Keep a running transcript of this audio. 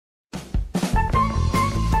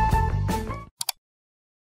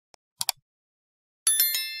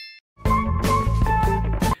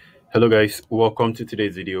Hello guys, welcome to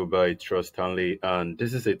today's video by Trust Stanley, and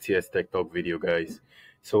this is a TS Tech Talk video guys.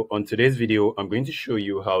 So on today's video, I'm going to show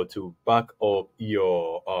you how to back up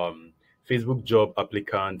your Facebook job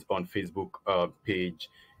applicant on Facebook page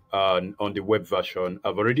on the web version.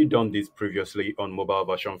 I've already done this previously on mobile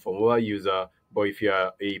version for mobile user, but if you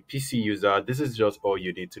are a PC user, this is just all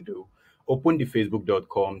you need to do. Open the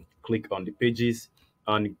facebook.com, click on the pages,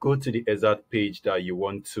 and go to the exact page that you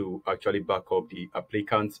want to actually back up the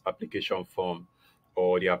applicant's application form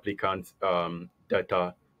or the applicant's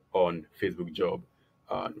data on Facebook job.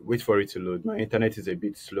 And wait for it to load. My internet is a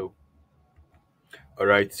bit slow. All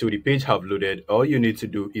right, so the page have loaded. All you need to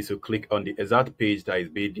do is to click on the exact page that is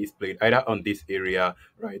being displayed either on this area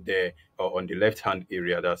right there or on the left hand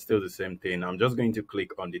area. That's still the same thing. I'm just going to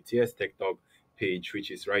click on the TS Tech Talk page, which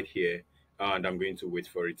is right here, and I'm going to wait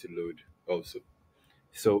for it to load also.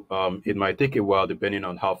 So it might take a while depending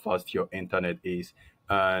on how fast your internet is,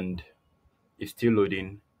 and it's still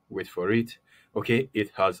loading. Wait for it. Okay,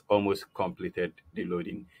 it has almost completed the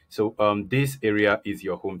loading. So this area is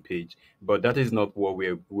your home page, but that is not what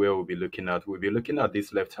we'll be looking at. We'll be looking at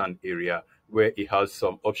this left hand area where it has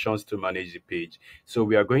some options to manage the page. So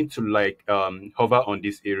we are going to like hover on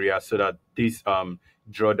this area so that this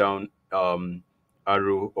draw down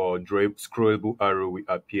arrow or scrollable arrow will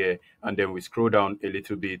appear, and then we scroll down a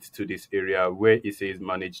little bit to this area where it says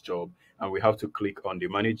manage job, and we have to click on the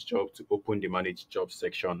manage job to open the manage job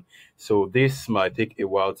section. So this might take a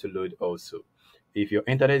while to load also. If your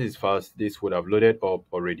internet is fast, this would have loaded up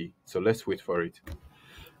already, so let's wait for it.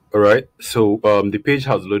 All right, so the page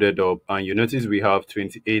has loaded up, and you notice we have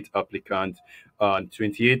 28 applicants and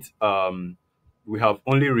 28 we have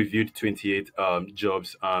only reviewed 28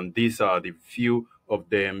 jobs, and these are the few of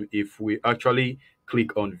them. If we actually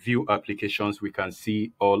click on view applications, we can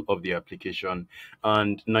see all of the application,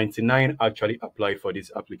 and 99 actually applied for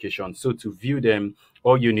this application. So to view them,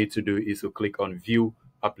 all you need to do is to click on view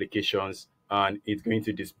applications, and it's going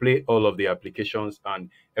to display all of the applications and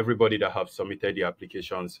everybody that have submitted the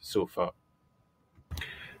applications so far.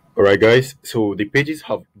 All right, guys. So the page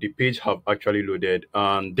have actually loaded,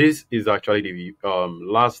 and this is actually the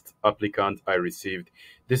last applicant I received.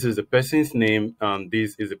 This is the person's name, and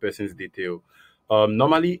this is the person's detail.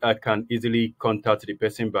 Normally, I can easily contact the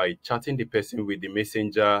person by chatting the person with the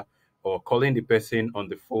messenger, or calling the person on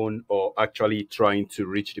the phone, or actually trying to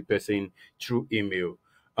reach the person through email.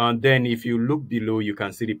 And then if you look below, you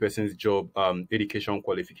can see the person's job, education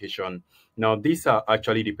qualification. Now, these are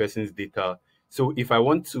actually the person's data. So if I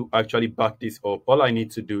want to actually back this up, all I need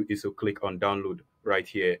to do is to click on download right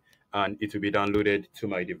here, and it will be downloaded to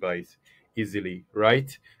my device easily,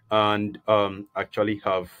 right? And actually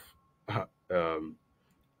have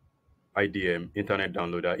IDM, internet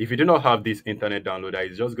downloader. If you do not have this internet downloader,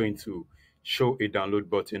 it's just going to show a download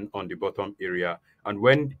button on the bottom area. And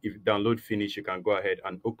when if download finish, you can go ahead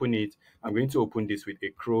and open it. I'm going to open this with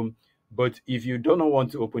a Chrome. But if you don't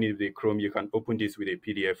want to open it with a Chrome, you can open this with a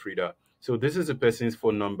PDF reader. So this is a person's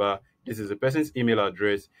phone number, this is a person's email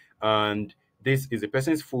address, and this is a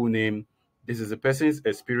person's full name, this is a person's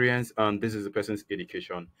experience, and this is a person's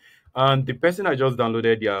education. And the person I just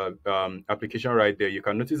downloaded their application right there, you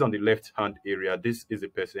can notice on the left hand area, this is a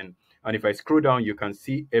person. And if I scroll down, you can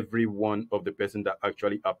see every one of the person that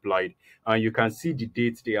actually applied, and you can see the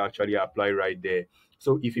dates they actually apply right there.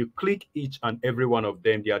 So if you click each and every one of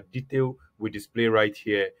them, their detail will display right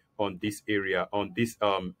here on this area, on this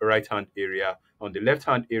right hand area. On the left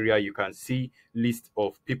hand area, you can see list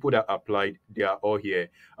of people that applied. They are all here.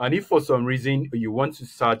 And if for some reason you want to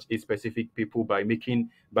search a specific people by making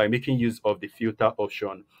use of the filter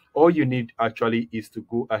option, all you need actually is to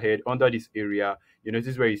go ahead under this area. You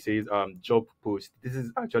notice where it says job post. This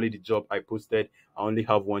is actually the job I posted. I only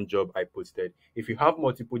have one job I posted. If you have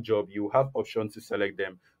multiple jobs, you have options to select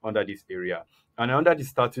them under this area. And under the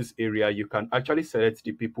status area, you can actually select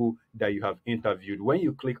the people that you have interviewed. When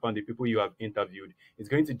you click on the people you have interviewed, it's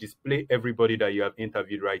going to display everybody that you have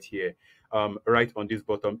interviewed right here, right on this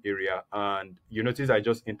bottom area. And you notice I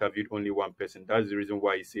just interviewed only one person. That's the reason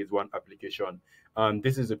why it says one application. And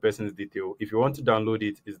this is the person's detail. If you want to download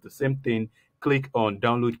it, it's the same thing. Click on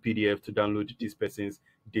download PDF to download this person's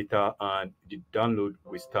data, and the download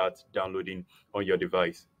will start downloading on your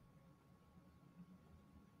device.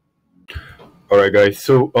 All right, guys.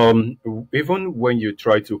 So even when you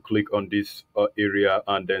try to click on this area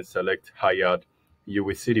and then select hired, you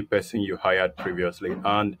will see the person you hired previously.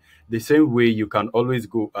 And the same way, you can always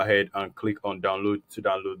go ahead and click on download to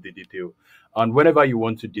download the detail. And whenever you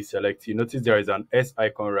want to deselect, you notice there is an S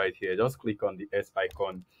icon right here. Just click on the S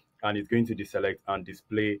icon, and it's going to deselect and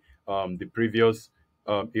display the previous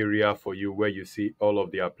area for you where you see all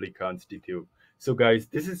of the applicants detail. So guys,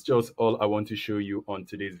 this is just all I want to show you on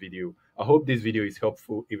today's video. I hope this video is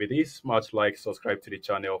helpful. If it is, smash like, subscribe to the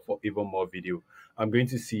channel for even more video. I'm going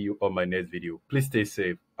to see you on my next video. Please stay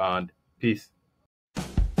safe and peace.